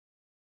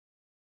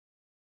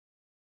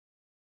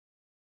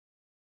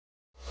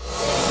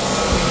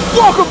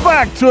Welcome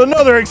back to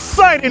another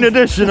exciting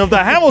edition of the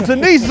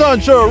Hamilton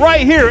Nissan Show right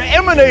here,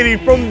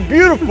 emanating from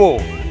beautiful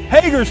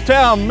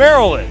Hagerstown,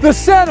 Maryland. The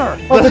center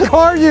of the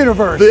car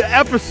universe. The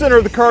epicenter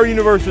of the car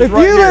universe is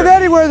right here. If you live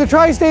anywhere in the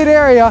tri-state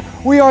area,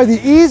 we are the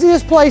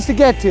easiest place to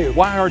get to.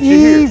 Why aren't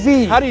you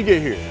here? How do you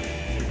get here?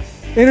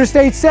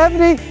 Interstate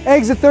 70,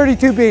 exit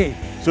 32B.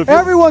 So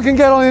everyone can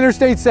get on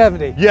Interstate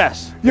 70.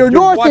 Yes. You're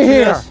north of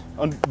here.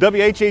 On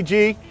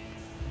WHAG,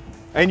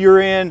 and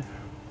you're in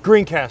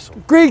Greencastle.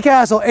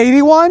 Greencastle,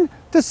 81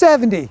 to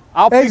 70.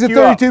 I'll exit pick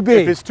you 32B. Up.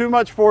 If it's too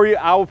much for you,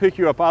 I will pick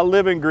you up. I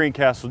live in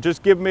Greencastle.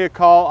 Just give me a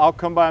call. I'll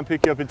come by and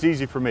pick you up. It's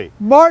easy for me.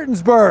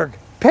 Martinsburg,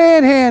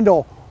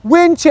 Panhandle,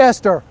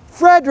 Winchester,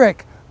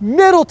 Frederick,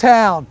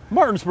 Middletown.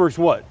 Martinsburg's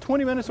what,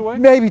 20 minutes away?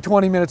 Maybe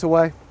 20 minutes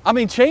away. I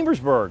mean,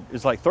 Chambersburg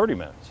is like 30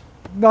 minutes.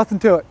 Nothing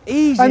to it.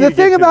 Easy. And the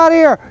thing about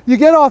here, you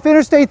get off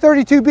Interstate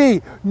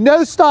 32B, no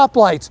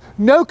stoplights,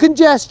 no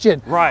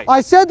congestion. Right. I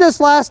said this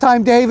last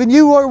time, Dave, and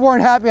you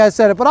weren't happy I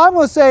said it, but I'm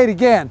going to say it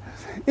again.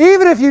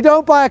 Even if you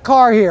don't buy a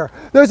car here,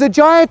 there's a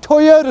giant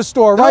Toyota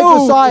store right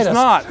beside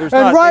us. There's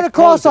and not. right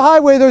across the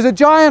highway, there's a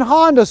giant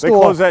Honda store. They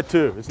close that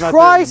too. It's not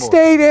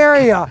Tri-state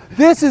area.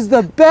 This is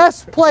the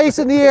best place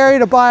in the area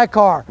to buy a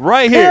car.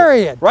 Right here.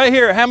 Period. Right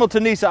here at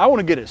Hamilton Nissan. I want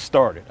to get it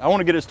started.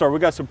 We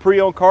got some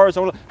pre-owned cars.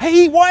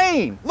 Hey,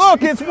 Wayne!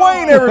 Look, it's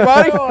Wayne,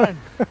 everybody.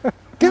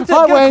 Get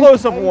a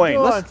close-up of Wayne.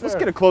 Let's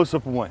get a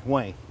close-up of Wayne.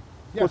 Wayne,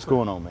 what's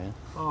going on, man?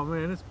 Oh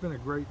man, it's been a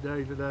great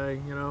day today.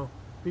 You know,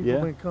 people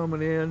have been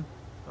coming in.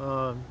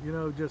 You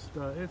know,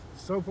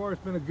 so far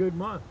it's been a good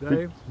month,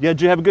 Dave. Yeah,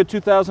 did you have a good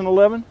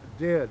 2011?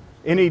 Did.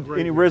 Any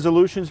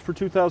resolutions for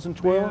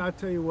 2012? Man, I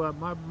tell you what,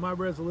 my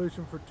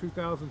resolution for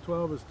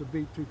 2012 is to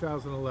beat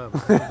 2011.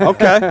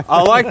 Okay,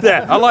 I like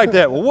that. I like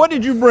that. Well, what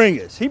did you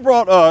bring us? He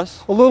brought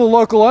us a little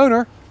local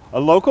owner. A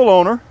local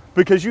owner,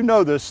 because you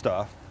know this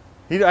stuff.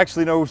 He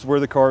actually knows where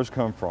the cars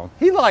come from.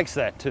 He likes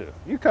that too.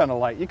 You kind of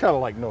like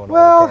knowing.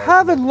 Well, all the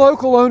cars having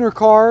local owner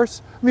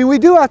cars. I mean, we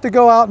do have to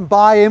go out and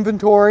buy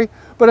inventory,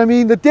 but I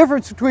mean, the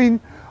difference between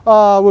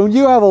when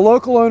you have a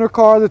local owner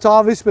car that's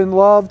obviously been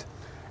loved,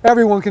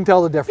 everyone can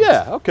tell the difference.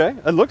 Yeah, okay.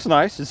 It looks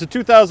nice. It's a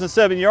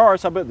 2007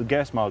 Yaris. I bet the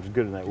gas mileage is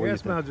good in that.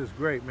 Gas mileage is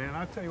great, man.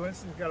 I tell you what,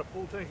 this has got a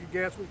full tank of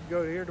gas. We can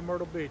go here to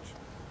Myrtle Beach.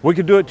 We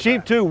could do it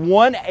cheap too.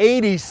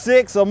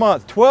 $186 a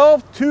month,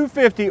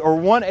 $12,250 or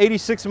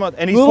 $186 a month,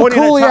 and he's little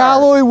pointing coolie at tires.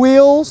 alloy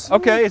wheels.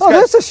 Okay,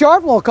 this is a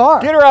sharp little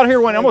car. Get her out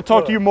here, Wayne. I'm gonna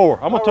talk to you more.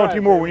 I'm gonna talk to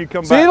you more when you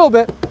come back. See you in a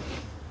little bit.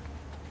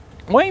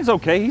 Wayne's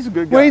okay. He's a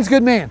good guy. Wayne's a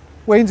good man.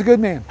 Wayne's a good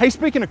man. Hey,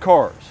 speaking of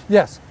cars.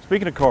 Yes.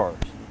 Speaking of cars,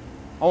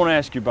 I want to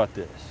ask you about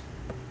this.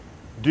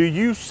 Do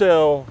you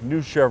sell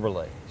new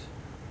Chevrolets?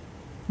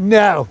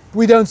 No,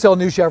 we don't sell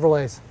new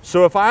Chevrolets.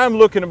 So if I'm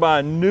looking to buy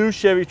a new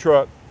Chevy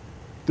truck,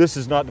 this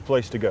is not the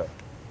place to go.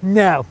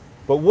 No.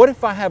 But what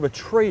if I have a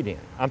trade-in?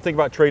 I'm thinking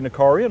about trading a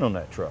car in on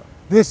that truck.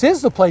 This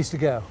is the place to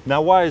go.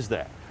 Now, why is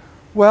that?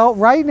 Well,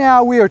 right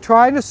now we are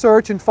trying to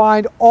search and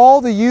find all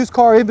the used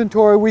car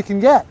inventory we can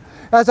get.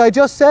 As I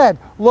just said,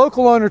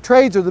 local owner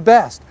trades are the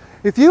best.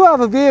 If you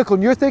have a vehicle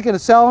and you're thinking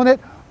of selling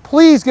it,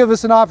 please give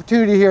us an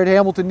opportunity here at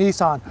Hamilton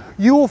Nissan.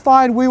 You will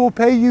find we will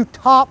pay you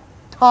top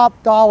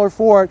dollar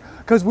for it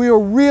because we are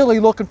really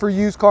looking for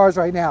used cars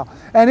right now.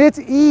 And it's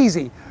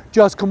easy.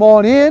 Just come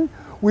on in.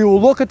 We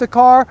will look at the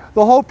car.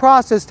 The whole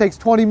process takes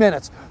 20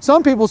 minutes.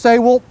 Some people say,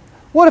 well,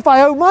 what if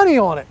I owe money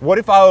on it? What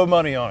if I owe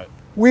money on it?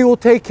 We will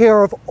take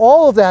care of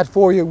all of that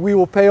for you. We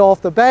will pay off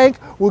the bank.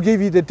 We'll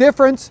give you the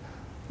difference.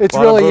 It's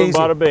really easy.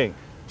 Bada bing.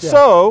 Yeah.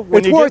 So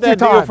when you get that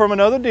deal time from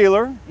another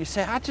dealer, you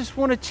say, I just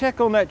want to check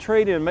on that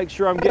trade-in and make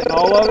sure I'm getting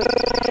all of it.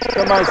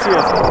 Come by and see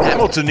us.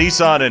 Hamilton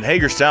Nissan in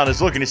Hagerstown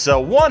is looking to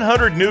sell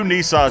 100 new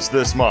Nissans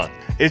this month.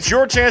 It's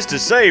your chance to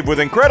save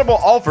with incredible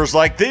offers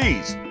like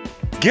these.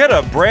 Get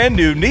a brand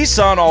new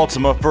Nissan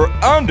Altima for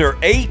under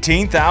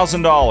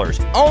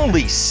 $18,000,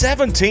 only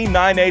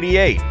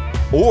 $17,988.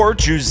 Or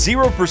choose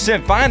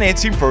 0%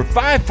 financing for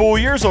 5 full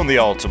years on the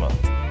Altima.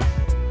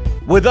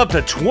 With up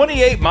to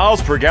 28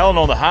 miles per gallon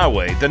on the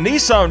highway, the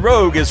Nissan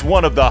Rogue is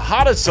one of the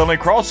hottest selling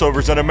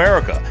crossovers in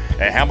America.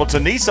 At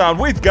Hamilton Nissan,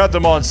 we've got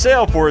them on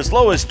sale for as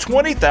low as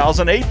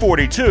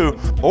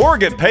 $20,842 or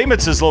get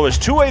payments as low as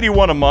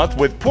 $281 a month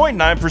with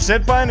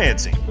 0.9%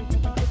 financing.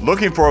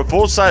 Looking for a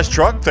full-size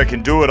truck that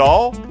can do it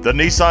all? The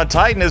Nissan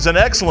Titan is an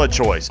excellent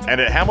choice,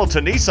 and at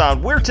Hamilton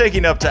Nissan, we're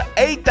taking up to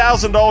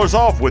 $8,000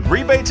 off with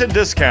rebates and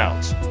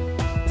discounts.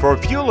 For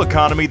fuel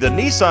economy, the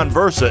Nissan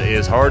Versa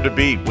is hard to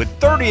beat with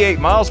 38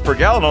 miles per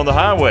gallon on the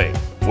highway.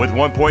 With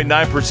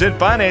 1.9%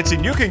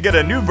 financing, you can get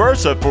a new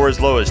Versa for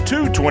as low as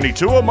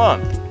 $222 a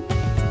month.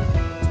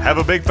 Have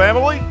a big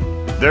family?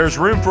 There's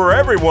room for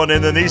everyone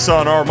in the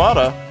Nissan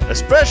Armada,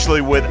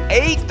 especially with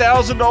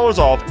 $8,000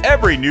 off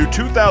every new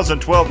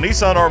 2012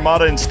 Nissan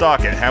Armada in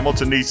stock at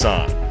Hamilton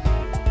Nissan.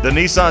 The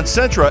Nissan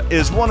Sentra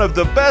is one of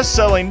the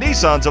best-selling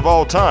Nissans of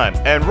all time,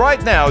 and right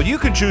now you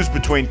can choose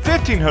between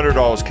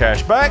 $1,500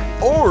 cash back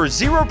or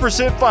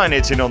 0%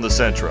 financing on the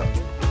Sentra.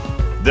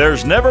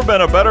 There's never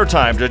been a better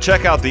time to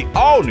check out the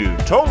all-new,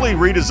 totally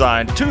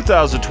redesigned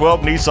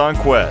 2012 Nissan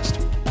Quest.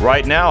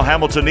 Right now,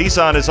 Hamilton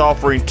Nissan is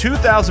offering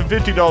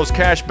 $2,050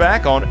 cash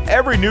back on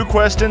every new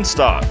Quest in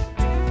stock.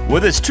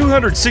 With its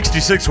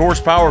 266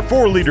 horsepower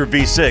 4-liter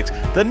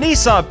V6, the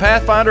Nissan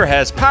Pathfinder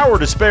has power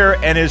to spare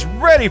and is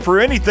ready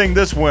for anything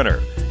this winter.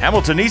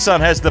 Hamilton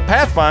Nissan has the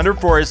Pathfinder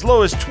for as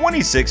low as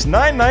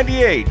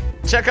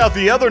 $26,998. Check out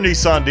the other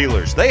Nissan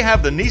dealers. They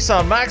have the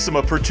Nissan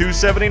Maxima for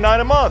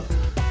 $279 a month.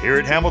 Here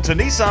at Hamilton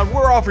Nissan,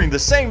 we're offering the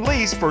same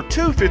lease for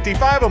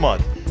 $255 a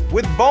month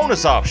with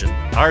bonus option.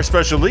 Our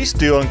special lease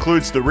deal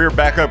includes the rear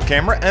backup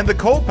camera and the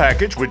cold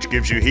package, which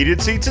gives you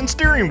heated seats and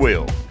steering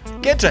wheel.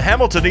 Get to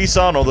Hamilton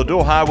Nissan on the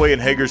Dual Highway in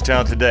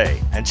Hagerstown today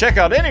and check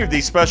out any of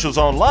these specials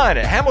online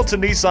at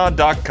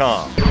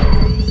hamiltonnissan.com.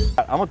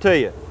 I'm gonna tell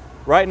you,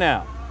 right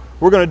now,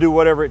 we're gonna do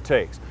whatever it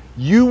takes.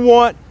 You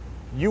want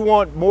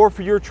more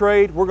for your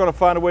trade, we're gonna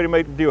find a way to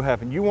make the deal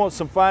happen. You want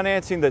some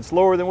financing that's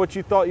lower than what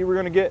you thought you were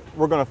gonna get,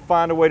 we're gonna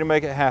find a way to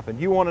make it happen.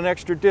 You want an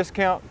extra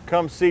discount,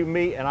 come see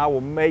me and I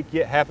will make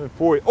it happen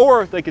for you.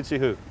 Or they can see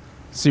who?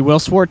 See Will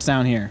Swartz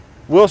down here.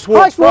 Will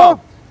Swartz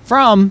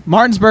from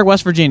Martinsburg,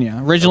 West Virginia,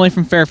 originally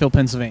from Fairfield,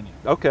 Pennsylvania.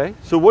 Okay,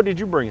 so what did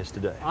you bring us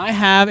today? I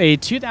have a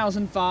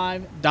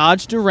 2005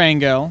 Dodge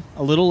Durango,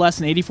 a little less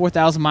than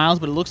 84,000 miles,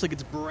 but it looks like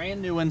it's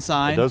brand new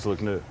inside. It does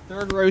look new.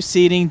 Third row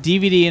seating,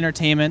 DVD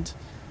entertainment,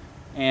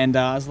 and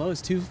as low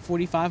as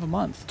 $245 a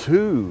month.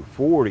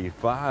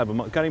 $245 a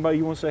month. Got anybody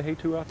you want to say hey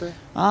to out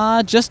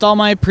there? Just all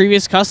my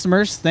previous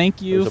customers.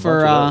 Thank you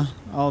for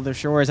there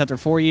sure is after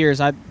 4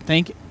 years. I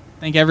thank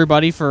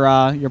everybody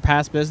for your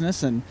past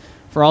business and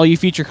for all you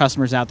future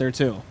customers out there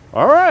too.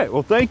 All right,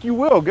 well thank you,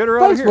 Will. Get her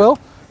out of here. Thanks, Will.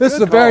 This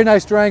is a very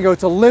nice Durango.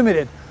 It's a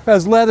limited. It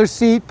has leather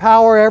seat,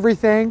 power,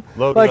 everything.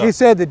 Loaded like up. you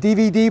said, the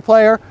DVD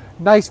player,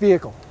 nice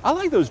vehicle. I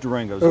like those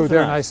Durangos. Oh, Those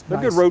they're are nice. They're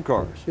good road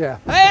cars. Yeah.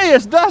 Hey,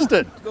 it's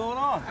Dustin. What's going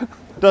on?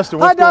 Dustin,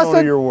 what's Hi, going on Dustin.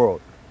 in your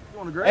world?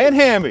 Doing great. And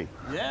Hammy.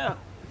 Yeah.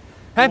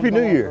 Happy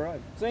New Year.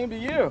 Same to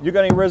you. You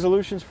got any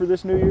resolutions for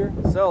this new year?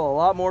 Sell a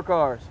lot more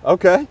cars.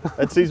 Okay,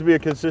 that seems to be a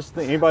consistent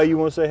thing. Anybody you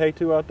want to say hey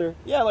to out there?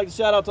 Yeah, I'd like to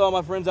shout out to all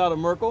my friends out of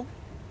Merkel.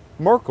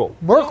 Merkel.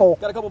 Merkel.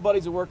 Got a couple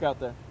buddies that work out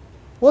there.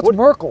 What's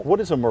Merkel? What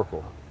is a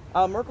Merkel?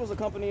 Merkel's a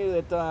company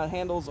that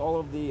handles all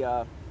of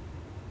the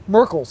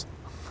Merkels.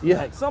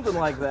 yeah, something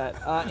like that.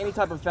 Any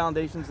type of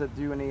foundations that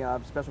do any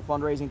special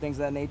fundraising, things of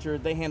that nature,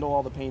 they handle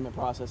all the payment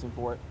processing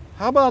for it.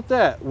 How about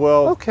that?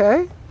 Well,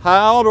 Okay.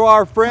 how do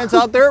our friends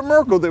out there at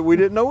Merkel that we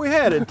didn't know we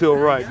had until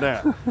right now?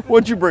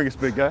 What'd you bring us,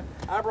 big guy?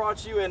 I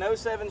brought you an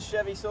 07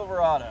 Chevy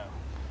Silverado.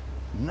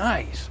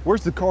 Nice.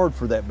 Where's the card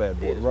for that bad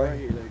boy? It is Right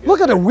here. There you go.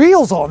 Look at the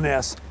wheels on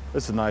this.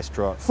 That's a nice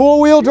truck.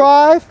 Four-wheel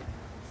drive,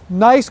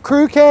 nice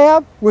crew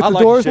cab with I the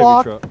like doors a Chevy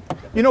locked. truck.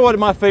 You know what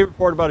my favorite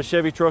part about a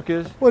Chevy truck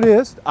is? What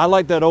is? I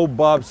like that old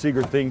Bob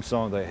Seger theme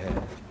song they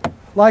had.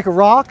 Like a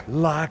rock?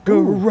 Like a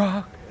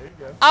rock.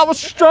 I was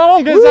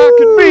strong as I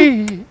could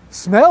be.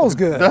 Smells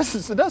good.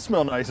 It does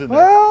smell nice in there.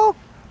 Well,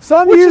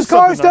 some Which is used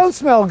cars something nice. don't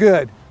smell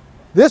good.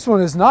 This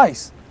one is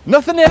nice.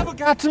 Nothing ever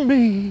got to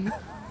me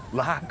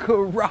like a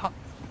rock.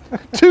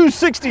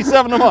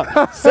 $267 a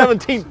month.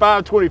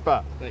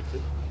 17,525. Thank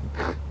you.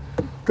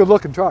 Good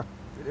looking truck.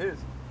 It is.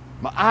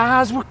 My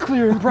eyes were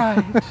clear and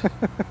bright.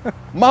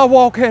 My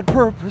walk had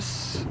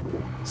purpose.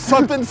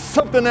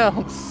 Something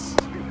else.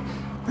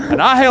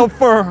 And I held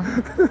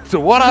firm to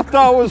what I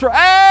thought was right.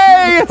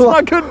 Hey, it's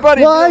my good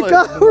buddy Like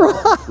Dylan. a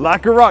rock.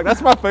 Like a rock.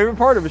 That's my favorite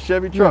part of a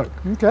Chevy truck.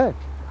 Okay.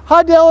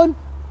 Hi, Dylan.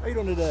 How you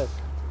doing today?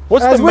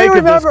 What's As the we make of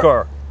this remember-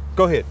 car?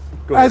 Go ahead.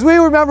 Go ahead. As we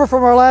remember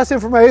from our last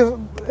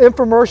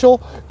infomercial,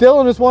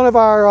 Dylan is one of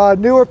our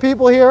newer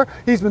people here.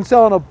 He's been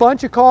selling a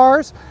bunch of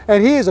cars,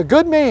 and he is a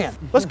good man.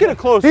 Let's get a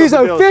close. He's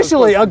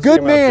officially a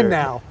good man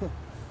now.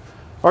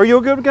 Are you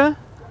a good guy?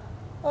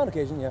 On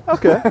occasion, yeah.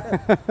 Okay.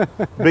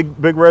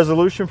 big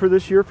resolution for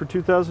this year for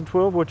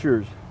 2012. What's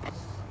yours?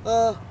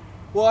 Well,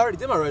 I already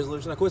did my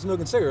resolution. I quit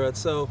smoking cigarettes,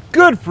 so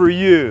Good for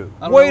you.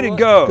 I don't Way know to what-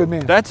 go. Good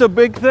man. That's a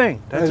big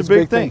thing. That That's is a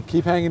big thing.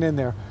 Keep hanging in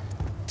there.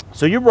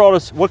 So you brought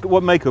us,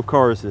 what make of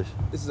car is this?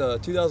 this is a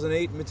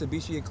 2008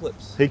 Mitsubishi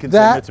Eclipse. He can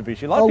That, say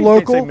Mitsubishi. A a lot of people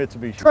local can't say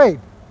Mitsubishi. trade.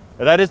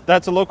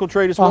 That's a local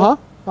trade as well?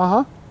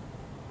 Uh-huh.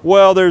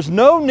 Well, there's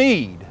no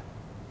need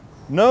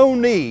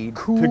to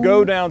Cool.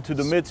 go down to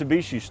the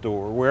Mitsubishi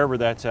store, wherever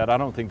that's at. I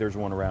don't think there's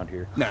one around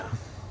here. No.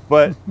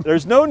 But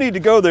there's no need to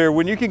go there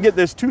when you can get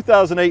this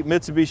 2008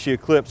 Mitsubishi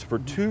Eclipse for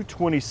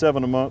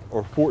 $227 a month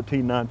or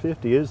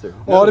 $14,950, is there?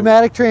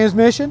 Automatic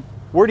transmission,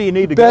 Where do you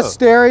need to best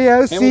go?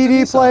 stereo,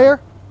 CD Nissan.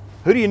 player.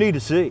 Who do you need to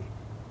see?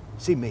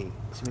 See me.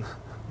 See me.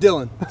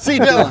 Dylan. See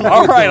Dylan.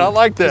 All right, I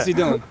like that. See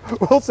Dylan.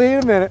 We'll see you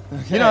in a minute.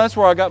 You know, that's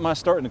where I got my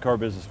start in the car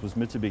business, was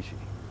Mitsubishi.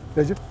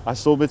 Did you? I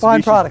sold Mitsubishi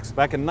Fine products.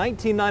 back in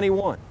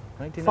 1991.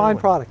 Fine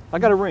product. I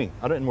got a ring.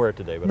 I didn't wear it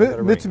today, but I got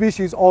a ring.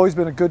 Mitsubishi's always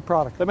been a good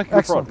product. They make a good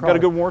Excellent product. Got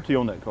a good warranty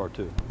on that car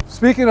too.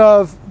 Speaking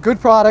of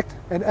good product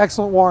and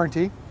excellent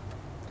warranty.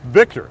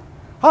 Victor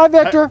Hi,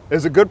 Victor.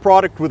 is a good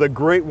product with a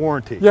great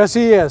warranty. Yes,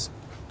 he is.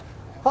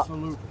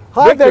 Absolutely.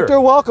 Hi, Victor.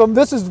 Victor. Welcome.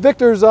 This is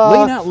Victor's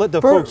Lean out, let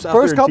the folks out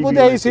first there in couple of TV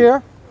land days see.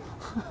 here.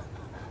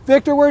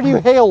 Victor, where do you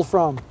hail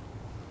from?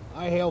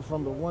 I hail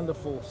from the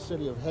wonderful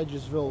city of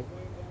Hagerstown,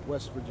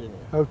 West Virginia.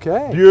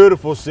 Okay.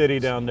 Beautiful city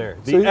down there.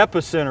 The So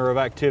epicenter of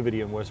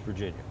activity in West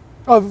Virginia.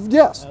 Oh,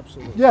 yes.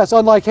 Absolutely. Yes,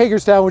 unlike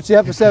Hagerstown, which is the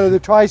epicenter of the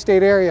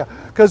tri-state area,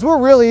 because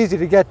we're really easy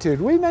to get to.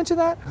 Did we mention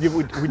that? Yeah,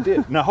 we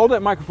did. Now hold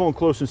that microphone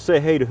close and say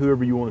hey to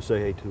whoever you want to say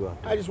hey to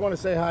out there. I just want to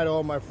say hi to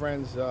all my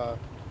friends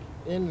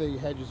in the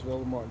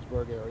Hedgesville,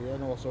 Martinsburg area,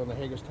 and also in the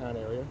Hagerstown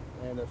area.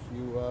 And if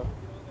you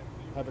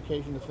have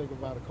occasion to think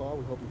about a car,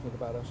 we hope you think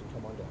about us and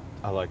come on down.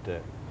 I like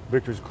that.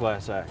 Victor's a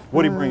class act.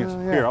 What did he bring us?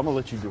 Yeah. Here, I'm going to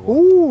let you do one.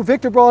 Ooh,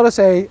 Victor brought us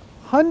a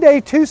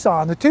Hyundai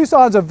Tucson. The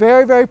Tucson's a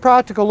very, very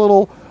practical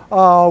little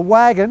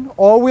wagon,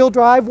 all-wheel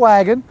drive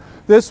wagon.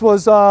 This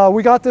was,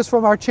 we got this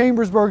from our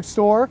Chambersburg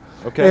store.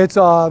 Okay. It's,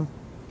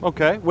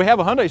 okay. We have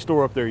a Hyundai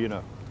store up there, you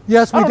know.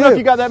 yes, we I don't do. know if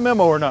you got that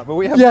memo or not, but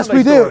we have Yes, a Hyundai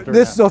we store do. up there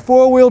This now. is a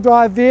four-wheel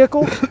drive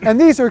vehicle,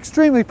 and these are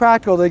extremely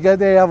practical. They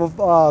have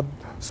a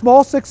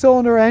small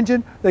six-cylinder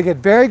engine. They get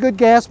very good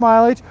gas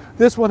mileage.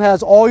 This one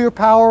has all your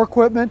power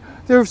equipment.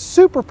 They're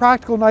super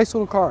practical, nice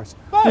little cars.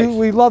 Nice.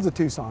 We love the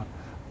Tucson.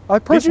 I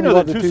Did you personally know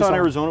love that the Tucson, Tucson.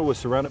 Arizona was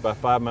surrounded by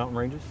 5 mountain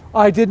ranges?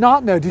 I did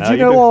not know. Did Now you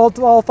you know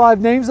do. all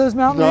 5 names of those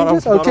mountain No,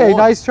 ranges? not Okay, one.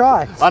 nice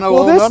try. I know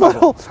well, none of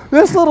them.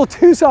 this little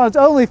Tucson's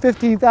only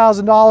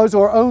 $15,000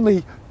 or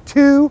only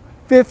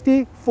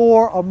 $250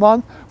 for a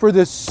month for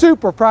this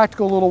super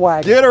practical little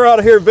wagon. Get her out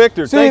of here,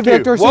 Victor. See you, Thank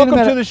Victor. See you in a Welcome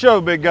to minute. the show,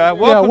 big guy.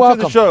 Welcome to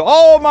welcome. the show.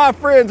 All my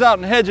friends out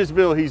in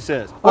Hedgesville, he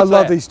says. I What's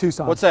love that? these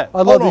Tucsons. What's that? I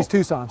love Hold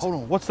these on. Tucsons. Hold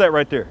on. What's that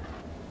right there?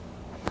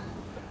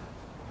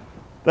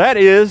 That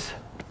is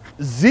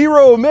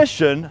zero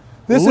emission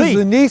This Leaf. is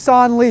the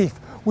Nissan Leaf.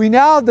 We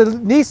now have the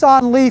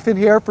Nissan Leaf in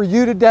here for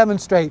you to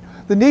demonstrate.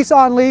 The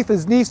Nissan Leaf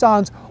is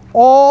Nissan's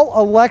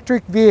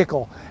all-electric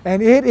vehicle,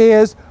 and it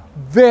is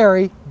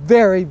very,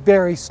 very,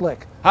 very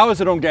slick. How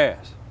is it on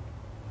gas?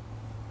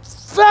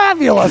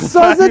 Fabulous!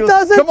 So it Fabulous.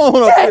 doesn't Come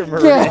on up here, take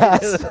Marie.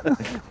 gas.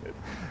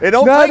 It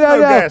don't take no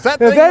gas.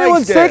 That If thing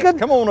anyone's makes gas. thinking,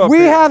 Come on up we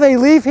here. have a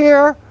Leaf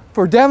here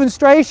for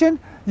demonstration.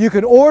 You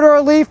can order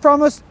a Leaf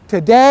from us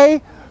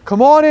today.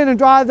 Come on in and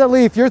drive the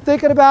Leaf. You're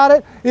thinking about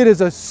it. It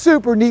is a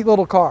super neat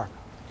little car.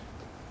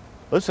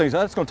 Those things,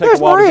 that's going to take There's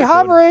a while Marie. to get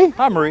Hi, to Marie.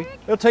 Hi, Marie.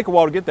 It'll take a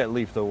while to get that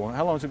Leaf, though.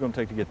 How long is it going to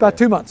take to get About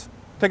that? 2 months.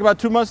 Take about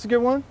 2 months to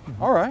get one?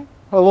 All right.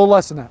 A little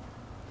less than that.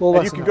 A little And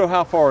less you than can that. go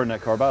how far in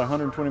that car? About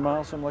 120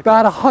 miles, something like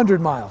About that?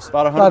 100 miles.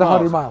 About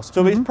 100 miles.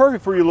 So it's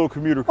perfect for your little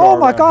commuter car. Oh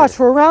my around gosh, here.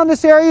 for around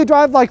this area, you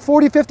drive like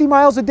 40, 50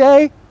 miles a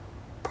day.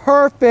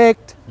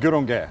 Perfect. Good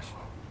on gas.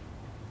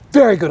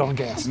 Very good on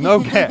gas. No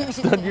gas.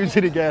 Doesn't use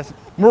any gas.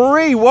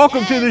 Marie,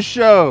 welcome to the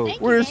show.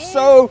 We're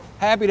so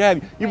happy to have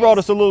you. You brought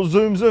us a little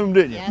zoom,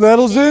 didn't you? Yes,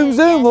 Little I did. zoom, Yes,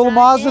 little I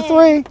Mazda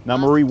did. 3. Now,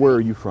 Marie, where are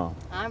you from?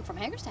 I'm from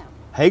Hagerstown.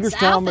 Hagerstown,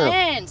 South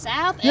Maryland. End,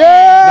 South End.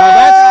 Now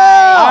that's,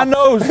 I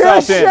know Here's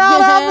South End.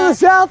 shout out to the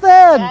South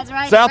End. That's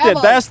right. South End,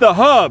 Rebels. that's the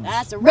hub.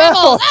 That's the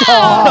Rebels.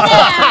 Oh,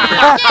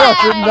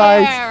 yeah.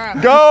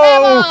 Nice.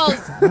 Go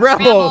Rebels.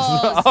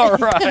 Rebels. All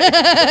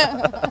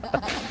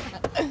right.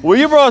 Well,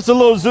 you brought us a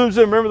little zoom.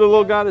 Remember the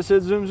little guy that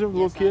said zoom, the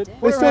little Yes, I kid? did. They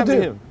Whatever still happened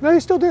to do. him? No, they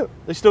still do.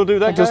 They still do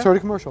that I just guy? heard a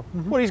commercial.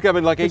 What, he's got to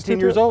be like They still 18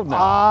 do years it. old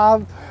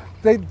now.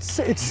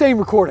 It's same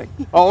recording.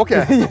 Oh,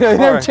 okay. Yeah, they All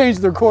never right.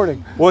 changed the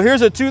recording. Well,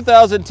 here's a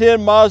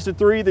 2010 Mazda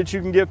 3 that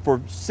you can get for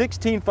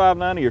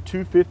 $16,590 or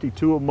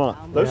 $252 a month.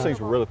 Those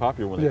things were really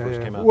popular when they first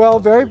came out. Well,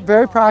 very,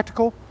 very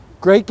practical.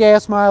 Great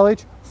gas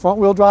mileage. Front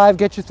wheel drive,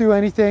 get you through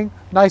anything.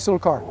 Nice little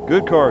car.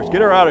 Good cars.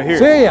 Get her out of here.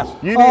 See ya.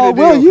 You need a deal.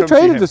 Will, you Come see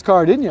traded him. this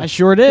car, didn't you? I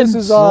sure did. This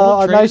is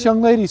Sold, a nice traded.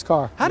 young lady's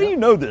car. How do you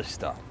know this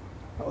stuff?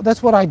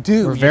 That's what I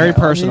do. We're very you know. I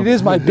mean, personable. it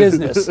is my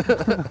business.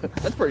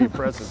 That's pretty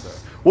impressive,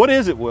 though. What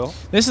is it, Will?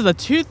 This is a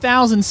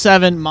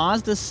 2007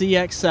 Mazda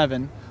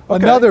CX-7.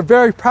 Another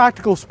very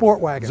practical sport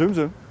wagon.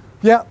 Zoom.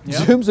 Yeah, Yeah.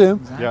 zoom.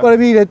 Yeah. But I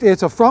mean,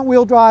 it's a front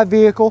wheel drive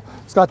vehicle.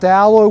 It's got the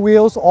alloy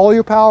wheels, all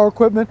your power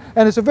equipment,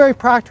 and it's a very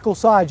practical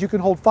size. You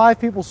can hold 5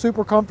 people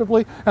super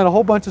comfortably and a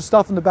whole bunch of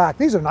stuff in the back.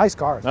 These are nice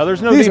cars. Now,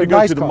 there's no These need are to go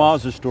nice to the cars.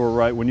 Mazda store,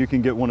 right, when you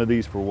can get one of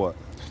these for what?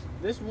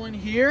 This one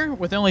here,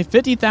 with only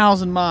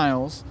 50,000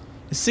 miles,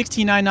 is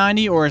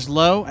 $16,990 or as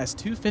low as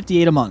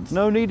 $258 a month.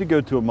 No need to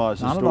go to a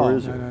Mazda Not at store, all.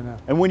 is there? No.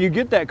 And when you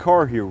get that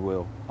car here,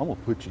 Will, I'm going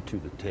to put you to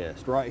the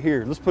test right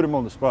here. Let's put him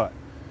on the spot.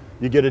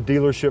 You get a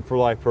dealership for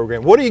life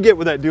program. What do you get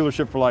with that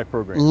dealership for life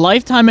program?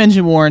 Lifetime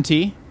engine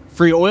warranty,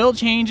 free oil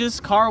changes,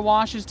 car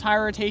washes,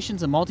 tire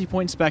rotations, and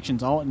multi-point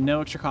inspections, all at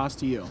no extra cost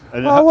to you.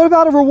 And What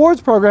about a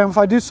rewards program if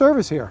I do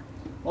service here?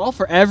 Well,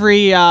 for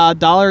every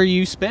dollar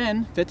you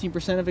spend,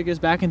 15% of it goes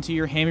back into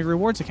your Hammy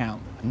Rewards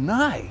account.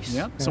 nice.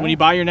 Yep. So when you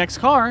buy your next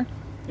car,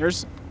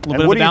 there's a little And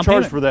bit what of do a you down charge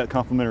payment. for that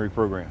complimentary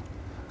program?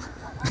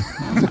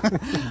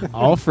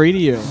 All free to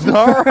you.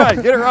 All right,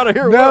 get her out of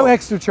here, No Will.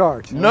 extra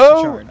charge.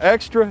 No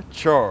extra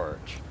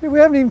charge. Hey, we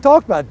haven't even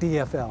talked about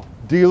DFL.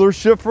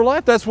 Dealership for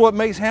life. That's what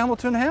makes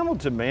Hamilton,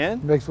 man.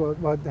 Makes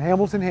what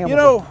Hamilton. You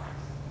know,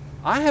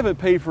 I haven't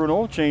paid for an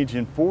oil change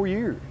in 4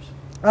 years.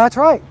 That's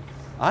right.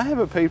 I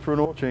haven't paid for an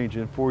oil change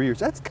in 4 years.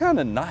 That's kind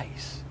of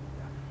nice.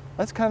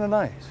 That's kind of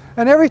nice.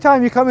 And every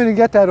time you come in and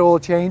get that oil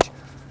change,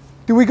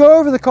 do we go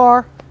over the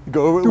car?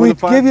 Go over it Do with we a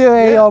fine- give you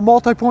a Yeah.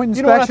 multi-point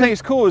You know what I inspection? think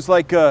is cool is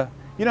like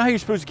You know how you're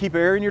supposed to keep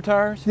air in your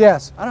tires?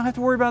 Yes. I don't have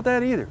to worry about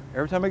that either.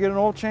 Every time I get an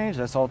oil change,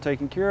 that's all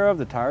taken care of.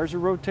 The tires are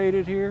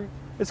rotated here.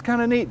 It's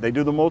kind of neat. They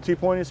do the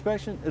multi-point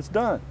inspection. It's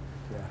done.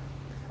 Yeah.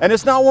 And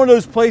it's not one of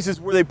those places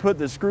where they put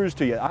the screws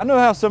to you. I know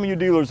how some of you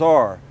dealers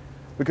are,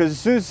 because as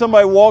soon as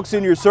somebody walks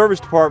in your service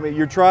department,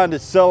 you're trying to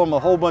sell them a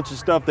whole bunch of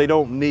stuff they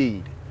don't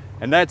need.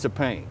 And that's a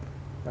pain.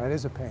 That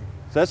is a pain.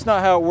 So that's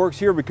not how it works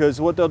here, because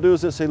what they'll do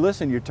is they'll say,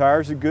 listen, your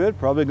tires are good,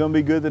 probably going to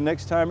be good the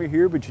next time you're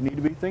here, but you need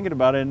to be thinking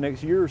about it in the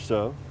next year or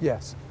so.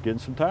 Yes. Getting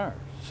some tires.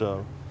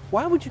 So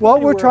why would you?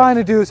 What we're trying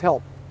to do is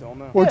help. Don't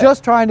know. We're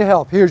just trying to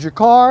help. Here's your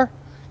car.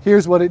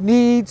 Here's what it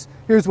needs.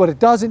 Here's what it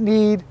doesn't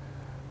need.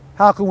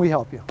 How can we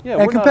help you? Yeah,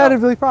 and we're not out-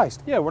 competitively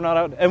priced. Yeah, we're not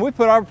out, and we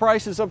put our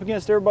prices up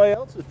against everybody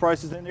else's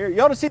prices in there.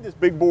 You ought to see this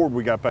big board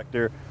we got back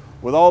there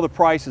with all the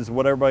prices of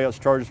what everybody else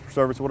charges for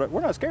service. Whatever.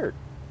 We're not scared.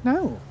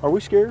 No. Are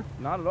we scared?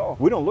 Not at all.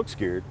 We don't look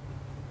scared.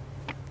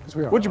 Yes,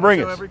 we are. What'd you bring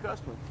Show us? every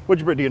customer. What'd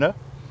you bring? Do you know?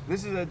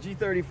 This is a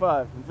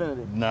G35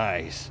 Infinity.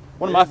 Nice.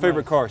 One of It my is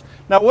favorite nice. cars.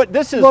 Now, what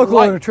this is Local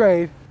like? owner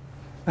trade.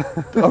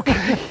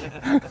 Okay.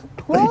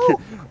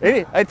 Well,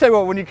 I tell you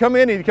what, when you come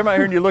in and you come out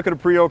here and you look at a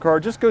pre-owned car,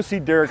 just go see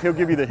Derek. He'll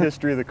give you the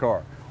history of the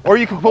car. Or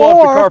you can pull up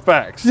the or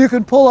Carfax. you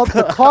can pull up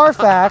the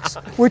Carfax,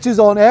 which is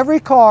on every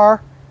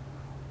car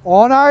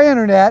on our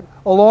internet,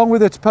 along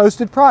with its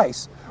posted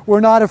price.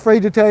 We're not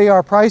afraid to tell you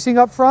our pricing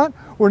up front.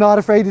 We're not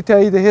afraid to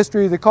tell you the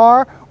history of the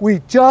car.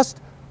 We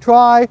just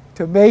try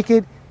to make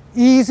it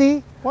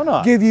easy. Why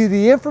not? Give you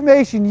the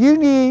information you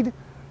need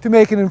to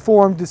make an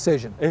informed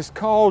decision. It's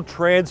called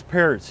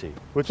transparency,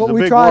 which What is a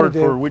we big try to word do.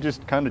 for we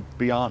just kind of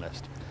be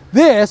honest.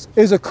 This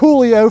is a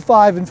Cooley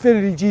 05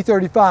 Infinity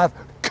G35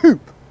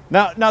 Coupe.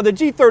 Now the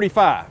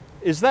G35,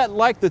 is that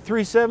like the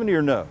 370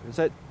 or no?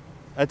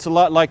 That's a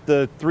lot like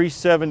the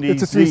 370.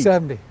 It's a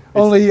 370,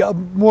 only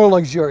more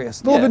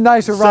luxurious. A little Yeah, bit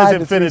nicer it says ride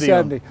than Infinity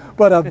on 370,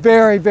 but a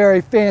very,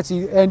 very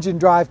fancy engine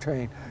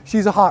drivetrain.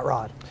 She's a hot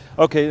rod.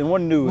 Okay, and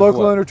one new. Local is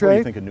what? owner What do trade?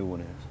 you think a new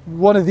one is?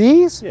 One of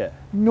these? Yeah.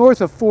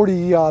 North of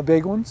 40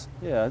 big ones.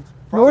 Yeah, it's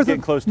probably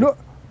getting close to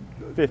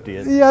 50.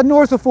 Isn't it? Yeah,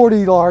 north of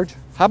 40 large.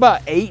 How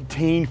about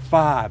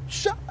 18.5?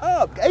 Shut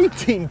up,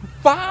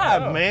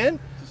 18.5, man.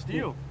 It's a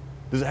steal.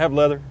 Does it have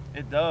leather?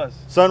 It does.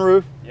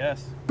 Sunroof?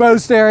 Yes.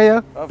 Bose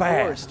stereo. Of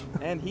Fast. course.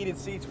 And heated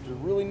seats, which are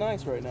really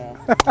nice right now.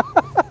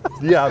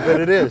 Yeah, I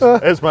bet it is.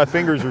 As my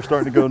fingers are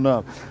starting to go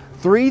numb.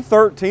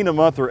 $313 a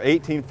month or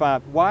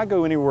 $18.5. Why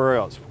go anywhere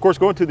else? Of course,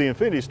 going to the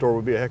Infinity store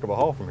would be a heck of a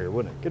haul from here,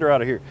 wouldn't it? Get her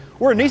out of here.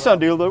 We're a Nissan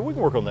dealer, though. We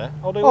can work on that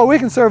all day long. Oh, we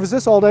can service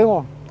this all day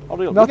long. All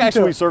day long. We nothing can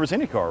actually to it. service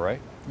any car,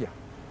 right? Yeah.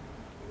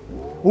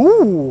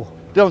 Ooh.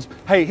 Dylan,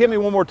 hey, hit me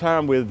one more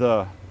time with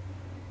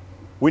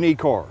we need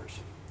cars.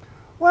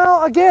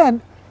 Well,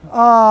 again,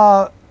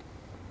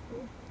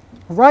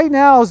 right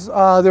now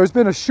there's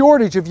been a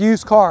shortage of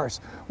used cars.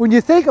 When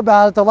you think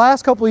about it, the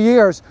last couple of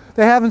years,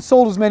 they haven't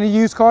sold as many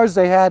used cars as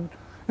they had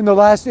in the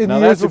Now, years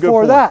that's a good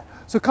before point. that.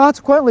 So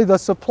consequently, the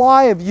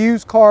supply of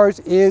used cars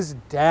is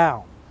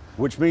down.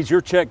 Which means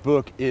your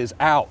checkbook is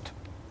out.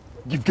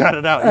 You've got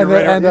it out. And You're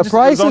ready. and It the just- it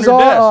was on prices your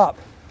are desk. up.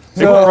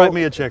 They won't write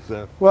me a check,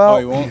 though. Well, Oh,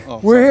 you won't? Oh,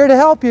 we're sorry. here to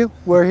help you.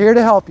 We're here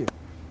to help you.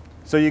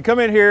 So you come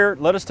in here,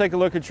 let us take a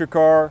look at your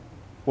car.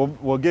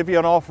 We'll give you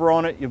an offer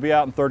on it. You'll be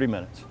out in 30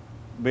 minutes.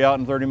 Be out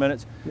in 30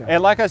 minutes. Yeah.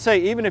 And like I say,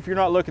 even if you're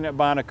not looking at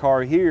buying a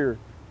car here,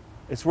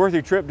 it's worth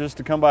your trip just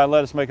to come by and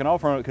let us make an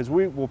offer on it, because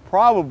we will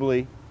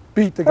probably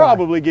Beat the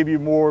guy. give you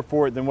more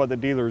for it than what the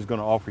dealer is going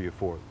to offer you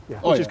for it, Yeah.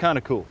 which Oh, is yeah. kind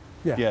of cool.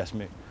 Yeah. If you ask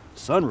me.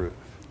 Sunroof,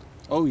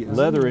 Oh, yes.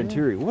 leather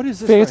interior. What is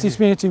this? Fancy right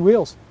here? smancy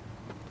wheels.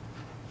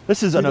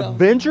 This is an $2,000.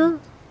 Avenger?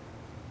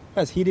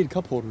 Has heated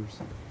cup holders.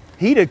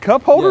 Heated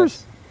cup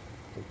holders?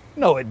 Yes.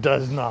 No, it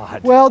does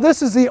not. Well,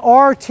 this is the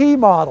RT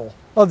model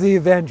of the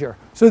Avenger.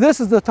 So this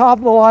is the top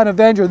of the line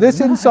Avenger. This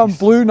isn't some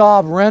blue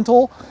knob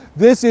rental.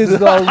 This is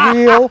the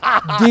real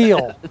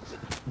deal.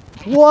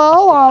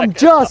 Well, I'm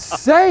just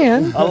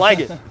saying. I like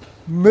it.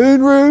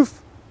 Moonroof,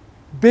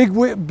 big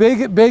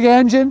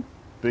engine,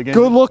 Big engine.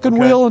 good looking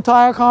Okay. wheel and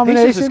tire He says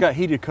combination. it's got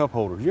heated cup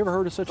holders. You ever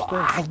heard of such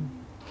a thing?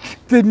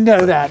 Didn't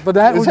know that, but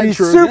that Is would that be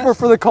true? super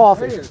for the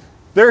coffee.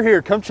 They're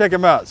here. Come check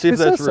them out. See if It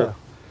that's says real. so.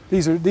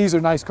 These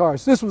are nice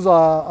cars. This was this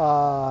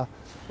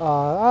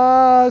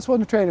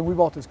wasn't a trade-in. We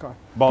bought this car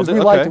Bought because it? we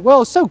liked Okay. it.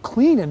 Well, it's so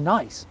clean and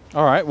nice.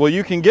 All right. Well,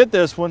 you can get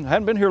this one.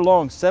 Hadn't been here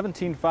long.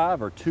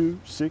 $17.5 or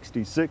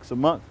 $266 a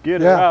month.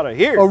 Get her out of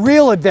here. A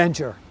real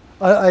adventure,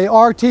 a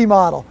RT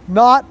model,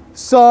 not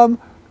some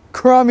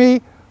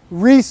crummy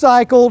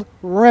recycled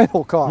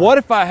rental car. What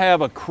if I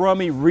have a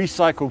crummy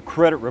recycled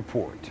credit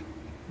report?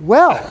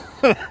 Well,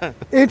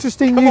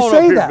 interesting Come you on say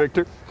up here, that.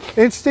 Victor.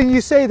 Interesting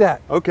you say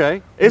that.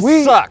 Okay. It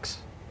We- sucks.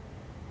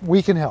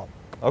 We can help.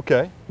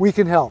 Okay. We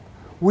can help.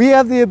 We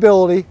have the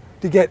ability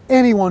to get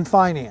anyone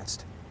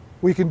financed.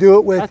 We can do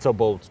it with That's a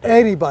bold statement.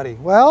 anybody.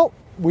 Well,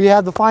 we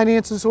have the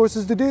financing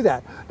sources to do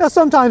that. Now,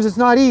 sometimes it's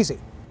not easy.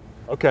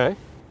 Okay.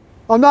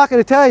 I'm not going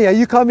to tell you,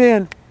 you come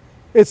in,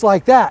 it's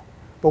like that,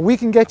 but we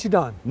can get you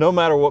done, No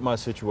matter what my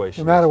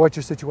situation no matter is. what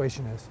your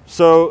situation is.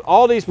 So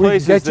all these We can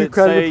places get you that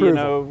credit say, you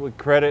approval. know, with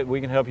credit,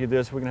 we can help you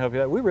this, we can help you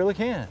that. We really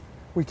can.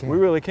 We can. We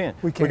really can.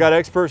 We can. We got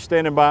experts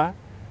standing by.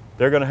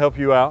 They're going to help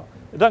you out.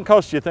 It doesn't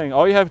cost you a thing.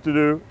 All you have to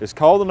do is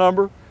call the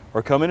number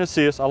or come in and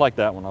see us. I like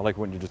that one. I like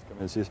when you just come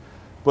in and see us.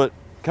 But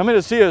come in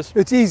and see us.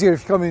 It's easier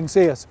if you come in and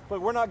see us.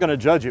 But we're not going to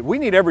judge it. We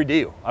need every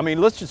deal. I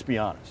mean, let's just be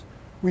honest.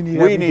 We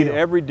need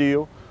every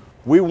deal.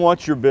 We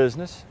want your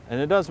business,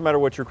 and it doesn't matter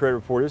what your credit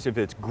report is. If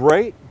it's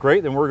great,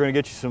 then we're going to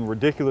get you some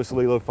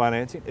ridiculously low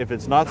financing. If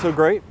it's not so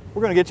great,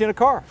 we're going to get you in a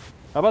car.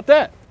 How about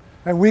that?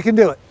 And we can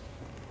do it.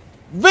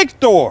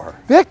 Victor!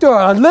 Victor,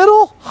 a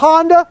little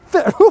Honda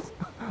Fit.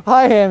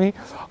 Hi, Hammy.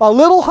 A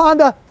little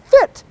Honda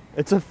Fit.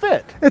 It's a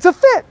Fit. It's a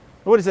Fit.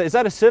 What is that? Is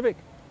that a Civic?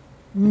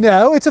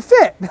 No, it's a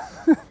Fit.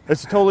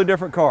 It's a totally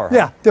different car.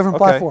 Yeah, different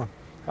Okay. platform.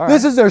 All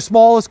This right. is their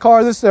smallest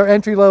car. This is their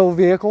entry-level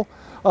vehicle.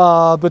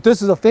 But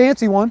this is a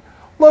fancy one.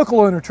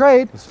 Local owner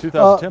trade. It's a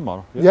 2010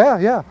 model.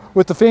 Yeah,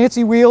 with the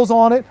fancy wheels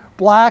on it.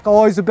 Black,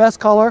 always the best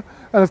color.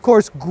 And of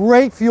course,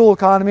 great fuel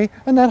economy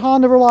and that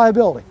Honda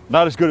reliability.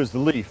 Not as good as the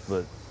Leaf,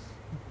 but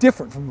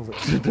Different from the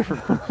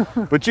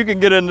Leaf. but you can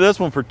get into this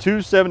one for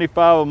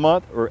 $275 a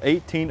month or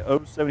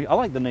 $18,070. I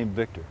like the name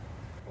Victor.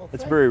 Well,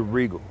 It's thank very you.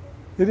 regal.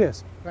 It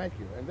is. Thank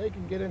you. And they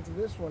can get into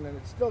this one, and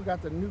it's still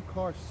got the new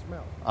car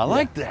smell. I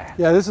like that.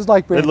 Yeah, this is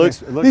like brand new. looks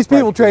These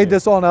people practical, trade yeah.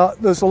 this on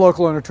this is a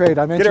local owner trade.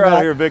 I mentioned her out of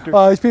that. here, Victor.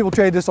 These people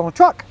trade this on a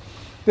truck.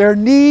 Their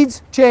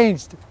needs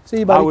changed. See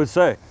you, buddy. I would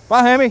say.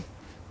 Bye, Hammy.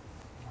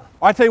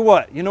 I tell you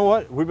what. You know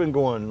what? We've been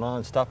going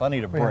nonstop. I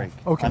need a break.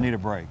 Okay. I need a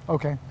break.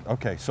 Okay.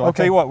 Okay. So I'll Okay.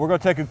 tell you what. We're going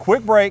to take a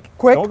quick break.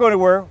 Quick. Don't go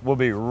anywhere. We'll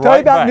be right Tell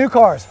you about back. new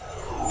cars.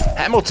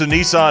 Hamilton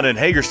Nissan in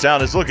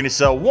Hagerstown is looking to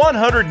sell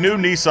 100 new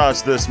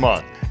Nissans this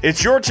month.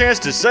 It's your chance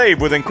to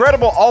save with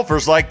incredible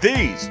offers like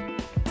these.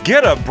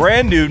 Get a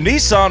brand new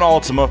Nissan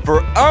Altima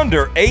for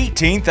under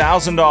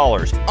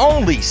 $18,000,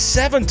 only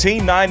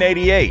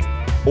 $17,988.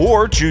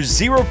 Or choose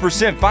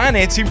 0%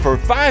 financing for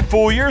 5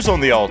 full years on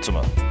the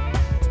Altima.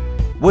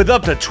 With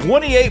up to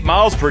 28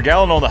 miles per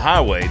gallon on the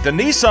highway, the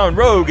Nissan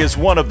Rogue is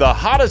one of the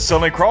hottest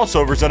selling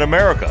crossovers in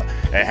America.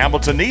 At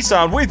Hamilton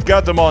Nissan, we've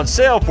got them on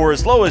sale for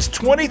as low as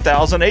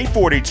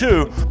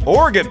 $20,842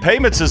 or get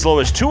payments as low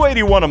as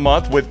 $281 a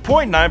month with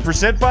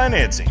 0.9%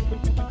 financing.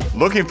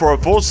 Looking for a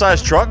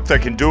full-size truck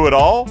that can do it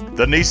all?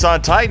 The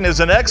Nissan Titan is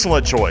an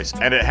excellent choice,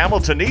 and at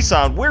Hamilton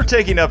Nissan, we're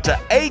taking up to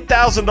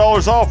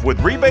 $8,000 off with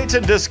rebates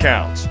and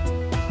discounts.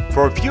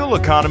 For fuel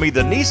economy,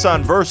 the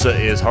Nissan Versa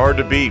is hard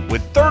to beat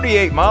with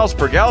 38 miles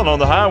per gallon on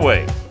the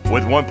highway.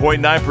 With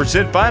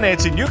 1.9%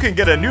 financing, you can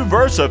get a new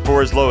Versa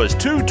for as low as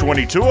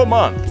 $222 a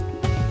month.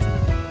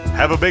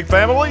 Have a big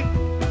family?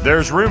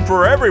 There's room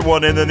for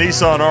everyone in the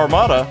Nissan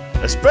Armada,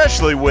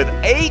 especially with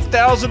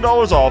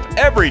 $8,000 off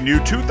every new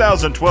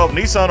 2012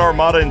 Nissan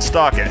Armada in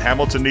stock at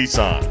Hamilton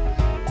Nissan.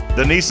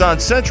 The Nissan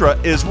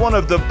Sentra is one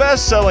of the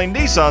best-selling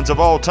Nissans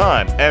of all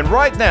time, and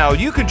right now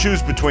you can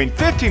choose between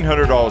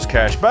 $1,500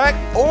 cash back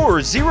or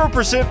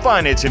 0%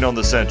 financing on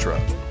the Sentra.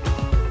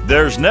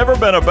 There's never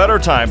been a better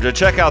time to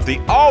check out the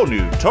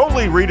all-new,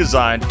 totally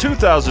redesigned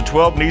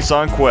 2012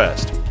 Nissan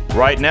Quest.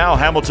 Right now,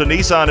 Hamilton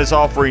Nissan is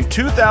offering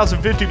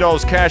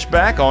 $2,050 cash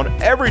back on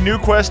every new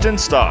Quest in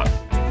stock.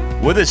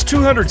 With its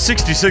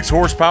 266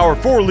 horsepower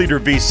 4-liter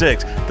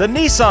V6, the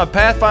Nissan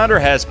Pathfinder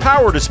has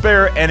power to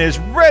spare and is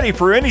ready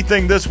for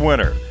anything this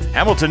winter.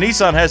 Hamilton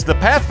Nissan has the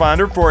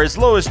Pathfinder for as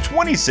low as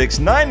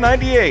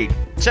 $26,998.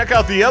 Check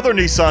out the other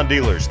Nissan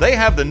dealers. They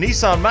have the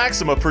Nissan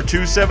Maxima for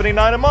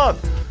 $279 a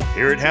month.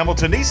 Here at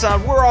Hamilton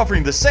Nissan, we're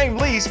offering the same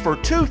lease for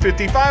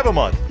 $255 a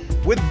month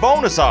with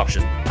bonus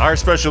option. Our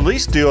special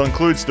lease deal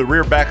includes the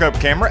rear backup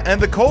camera and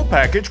the cold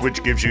package,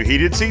 which gives you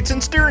heated seats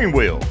and steering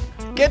wheel.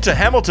 Get to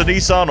Hamilton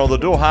Nissan on the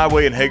Dual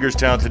Highway in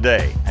Hagerstown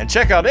today and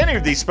check out any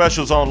of these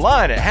specials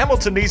online at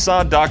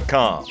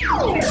hamiltonnissan.com.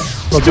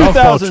 A golf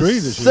ball tree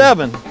this year.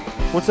 2007.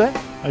 What's that?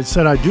 I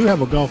said I do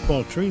have a golf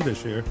ball tree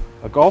this year.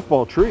 A golf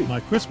ball tree. My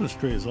Christmas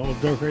tree is all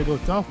decorated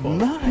with golf balls.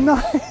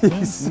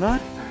 Nice.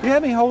 Nice. You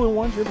have any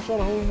hole-in-ones? You ever shot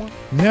a hole-in-one?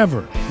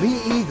 Never.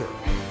 Me either.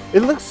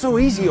 It looks so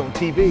easy on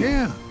TV.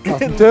 Yeah.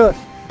 Nothing to it.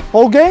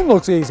 Whole game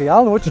looks easy. I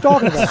don't know what you're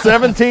talking about.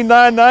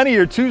 $17,990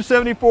 or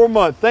 $274 a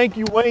month. Thank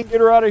you, Wayne. Get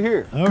her out of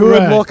here. All Good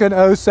right.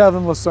 looking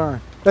 07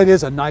 Lucerne. That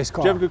is a nice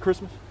car. Did you have a good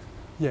Christmas?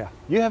 Yeah.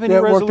 You have any Yeah,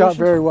 it resolutions? worked out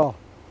very well.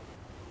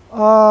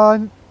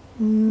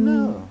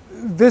 No.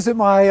 Visit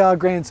my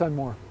grandson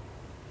more.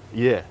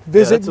 Yeah.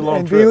 Visit that's a long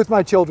and trip. be with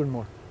my children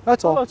more.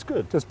 That's all. Oh, that's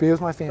good. Just be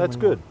with my family. That's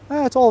more. good.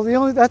 That's all.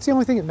 That's the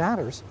only thing that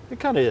matters. It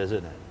kind of is,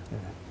 isn't it? Yeah.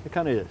 It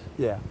kind of is.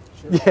 Yeah.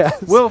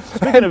 Yes. Well,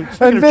 speaking of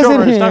visit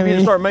children, it's time for you to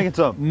him. start making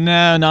something.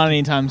 No, not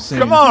anytime soon.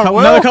 Come on, Will.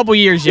 Another couple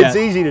years yet. It's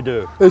easy to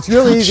do. It's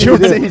really easy Sure,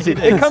 to do. it's easy.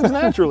 It comes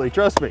naturally.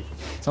 Trust me.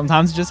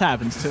 Sometimes it just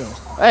happens too.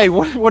 Hey,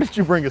 what did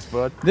you bring us,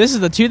 bud? This is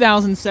the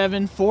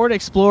 2007 Ford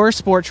Explorer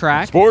Sport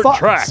Track. Sport Fi-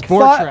 track.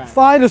 Sport track.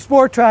 Find a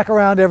sport track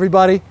around,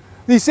 everybody.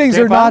 These things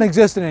Can't are find 'em?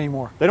 non-existent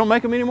anymore. They don't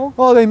make them anymore?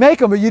 Well, they make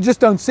them, but you just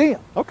don't see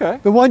them. Okay.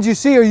 The ones you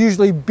see are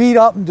usually beat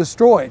up and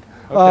destroyed.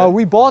 Okay.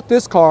 We bought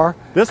this car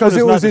This one because is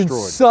it not was in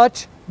destroyed.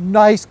 such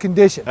nice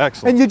condition.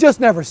 Excellent. And you just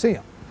never see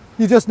them.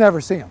 You just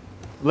never see them.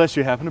 Unless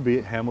you happen to be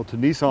at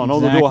Hamilton Nissan on the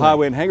Exactly. Dual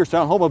Highway in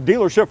Hagerstown, home of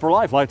dealership for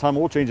life, lifetime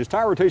oil changes,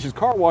 tire rotations,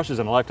 car washes,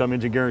 and a lifetime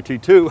engine guarantee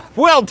too.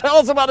 Well, tell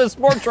us about this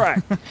Sport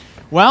Track.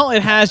 Well,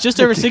 it has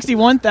just over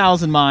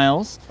 61,000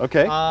 miles.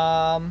 Okay.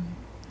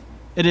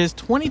 It is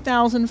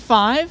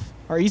 $20,005,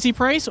 our easy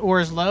price, or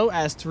as low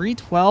as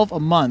 $312 a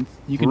month.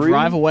 You can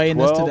drive away in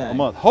this today. $312 a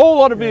month. Whole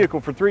lot of vehicle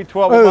for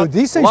 $312 a month.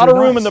 These things a lot are of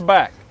room nice. in the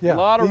back. Yeah, a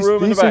lot of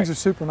room in the back. These things are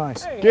super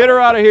nice. Get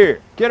her out of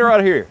here. Get her out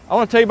of here. I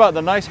want to tell you about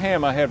the nice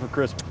ham I had for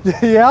Christmas.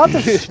 Yeah.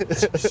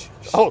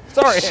 Oh,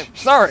 sorry, ham.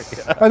 Sorry.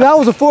 And that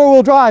was a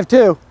 4-wheel drive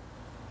too.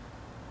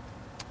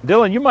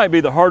 Dylan, you might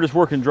be the hardest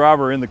working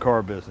driver in the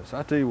car business.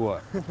 I tell you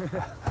what.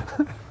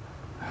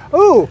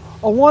 Ooh,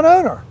 a one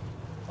owner.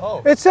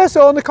 Oh. It says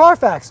so on the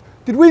Carfax.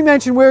 Did we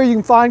mention where you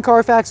can find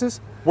Carfaxes?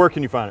 Where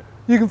can you find it?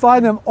 You can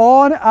find them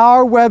on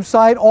our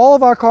website. All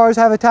of our cars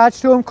have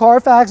attached to them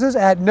Carfaxes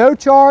at no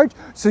charge,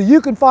 so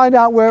you can find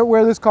out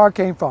where this car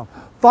came from.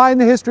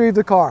 Find the history of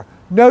the car.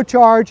 No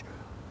charge.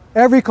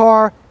 Every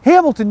car,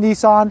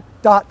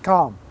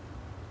 HamiltonNissan.com.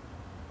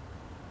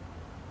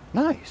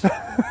 Nice.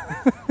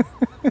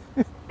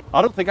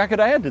 I don't think I could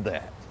add to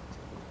that.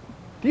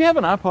 Do you have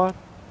an iPod?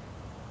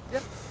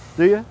 Yep.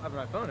 Do you? I have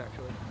an iPhone,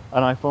 actually.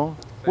 An iPhone?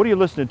 What are you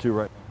listening to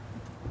right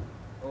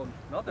Well,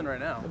 nothing right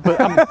now.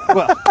 now?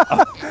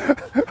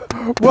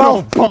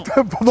 Well, But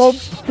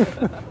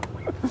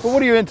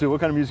what are you into? What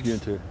kind of music are you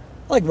into? I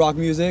like rock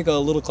music, a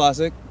little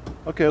classic.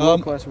 Okay, a little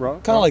classic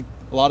rock. Kind of like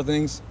a lot of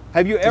things.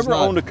 Have you Just ever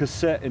not- owned a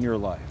cassette in your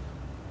life?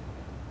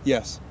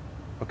 Yes.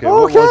 Okay.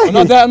 What Okay.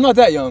 was it? I'm not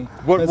that young.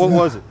 What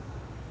was it?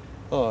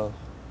 Uh, Do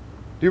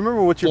you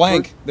remember what your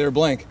blank. They're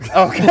blank.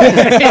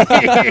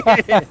 Okay.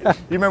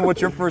 You remember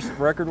what your first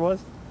record was?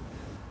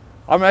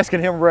 I'm asking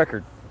him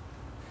record.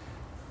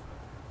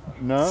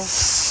 No?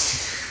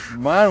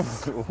 Mine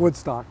was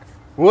Woodstock.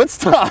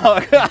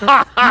 Woodstock.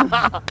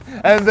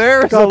 And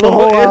there's Got a the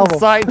whole little album.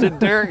 insight to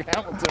Derek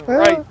Hamilton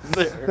right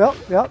there.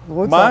 Yep.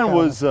 Woodstock Mine album.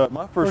 was,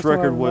 my first First one I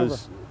record remember.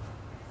 was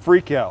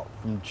Freak Out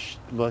from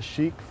La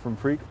Chic from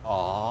Freak.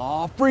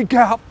 Aw, Freak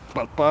Out.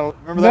 Remember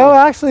that No, one?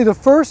 actually, the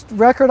first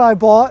record I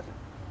bought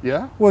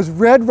Yeah? was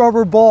Red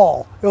Rubber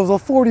Ball. It was a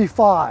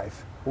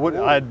 45. What?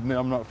 I'm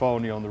not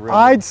following you on the record.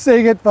 I'd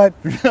sing it, but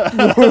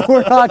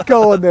we're not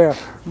going there.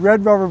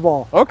 Red Rubber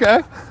Ball.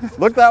 Okay.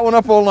 Look that one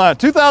up online.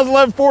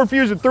 2011 Ford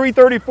Fusion,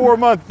 $334 a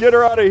month. Get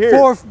her out of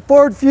here.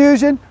 Ford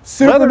Fusion,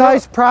 super Leather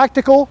nice,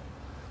 practical.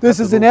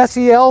 This is an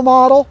SEL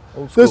model.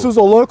 This was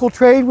a local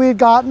trade we had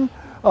gotten.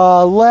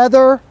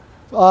 Leather,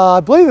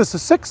 I believe it's a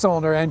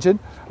 6-cylinder engine.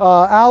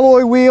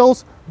 Alloy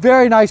wheels,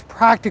 very nice,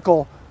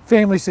 practical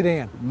family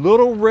sedan.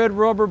 Little red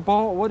rubber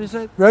ball. What is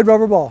it? Red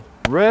Rubber Ball.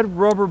 Red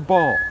rubber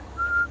ball.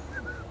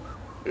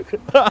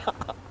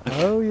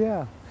 Oh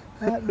yeah,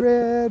 that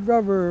red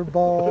rubber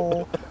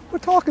ball. We're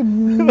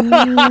talking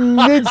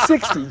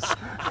mid-60s.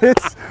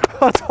 It's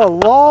a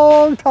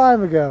long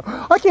time ago.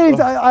 I can't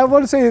even, I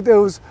want to say that it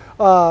was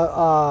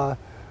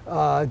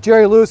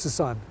Jerry Lewis's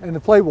son and the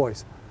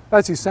Playboys.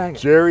 That's who sang it.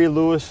 Jerry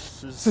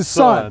Lewis' His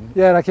son.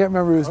 Yeah, and I can't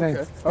remember his name.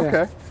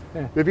 Okay.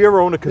 Yeah. Have you ever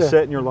owned a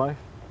cassette in your life?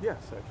 Yes,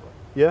 actually.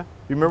 Yeah?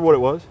 You remember what it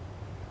was?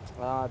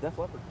 Def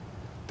Leppard.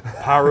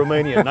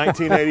 Pyromania,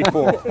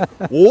 1984.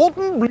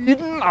 Walton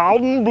bleeding out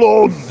in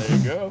blood. There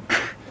you go.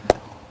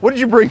 What did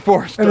you bring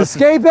for us? An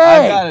Dustin? Escape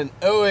I A. got an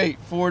 08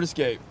 Ford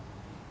Escape.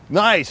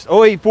 Nice.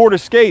 08 Ford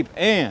Escape.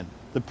 And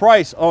the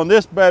price on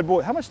this bad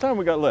boy, how much time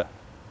we got left?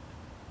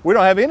 We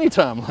don't have any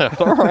time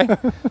left. All right.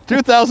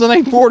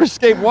 2008 Ford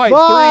Escape White,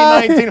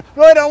 Bye. $319.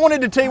 Wait, I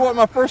wanted to tell you what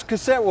my first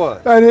cassette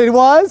was. And it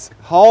was?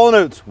 Hall &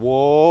 Oates.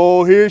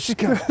 Whoa, here she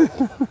comes.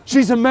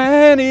 She's a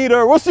man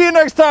eater. We'll see you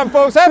next time,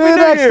 folks. Happy See you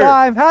New next Year.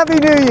 time. Happy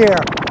New Year.